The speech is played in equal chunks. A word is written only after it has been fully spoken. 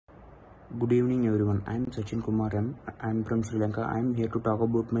Good evening everyone. I am Sachin Kumar. I'm from Sri Lanka. I am here to talk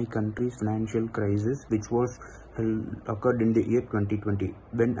about my country's financial crisis which was occurred in the year 2020.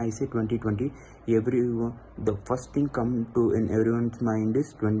 When I say 2020, the first thing come to in everyone's mind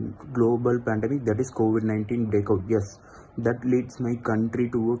is global pandemic, that is COVID-19 breakout. Yes, that leads my country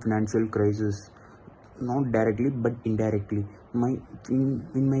to a financial crisis. Not directly but indirectly.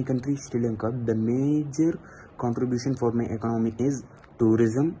 In my country Sri Lanka, the major contribution for my economy is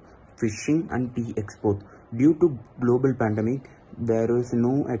tourism, fishing and tea export. Due to global pandemic, there is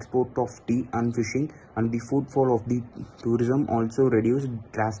no export of tea and fishing, and the footfall of the tourism also reduced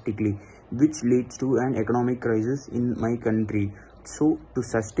drastically, which leads to an economic crisis in my country. So to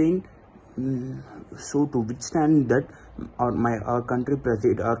sustain so to withstand that, our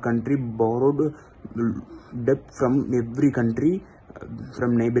country borrowed debt from every country,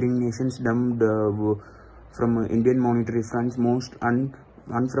 from neighboring nations, from Indian monetary funds most, and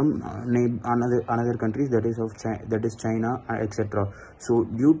from another countries, that is China, etc. So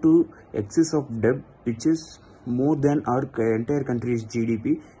due to excess of debt, which is more than our entire country's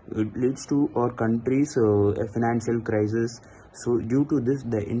GDP, it leads to our country's financial crisis. So due to this,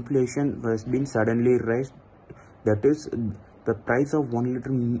 the inflation has been suddenly raised. That is, the price of 1 liter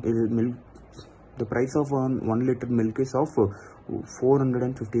milk. The price of 1 liter milk is of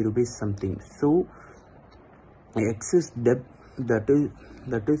 450 rupees something. So excess debt, that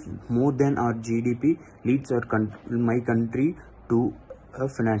is more than our GDP, leads my country to a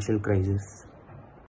financial crisis.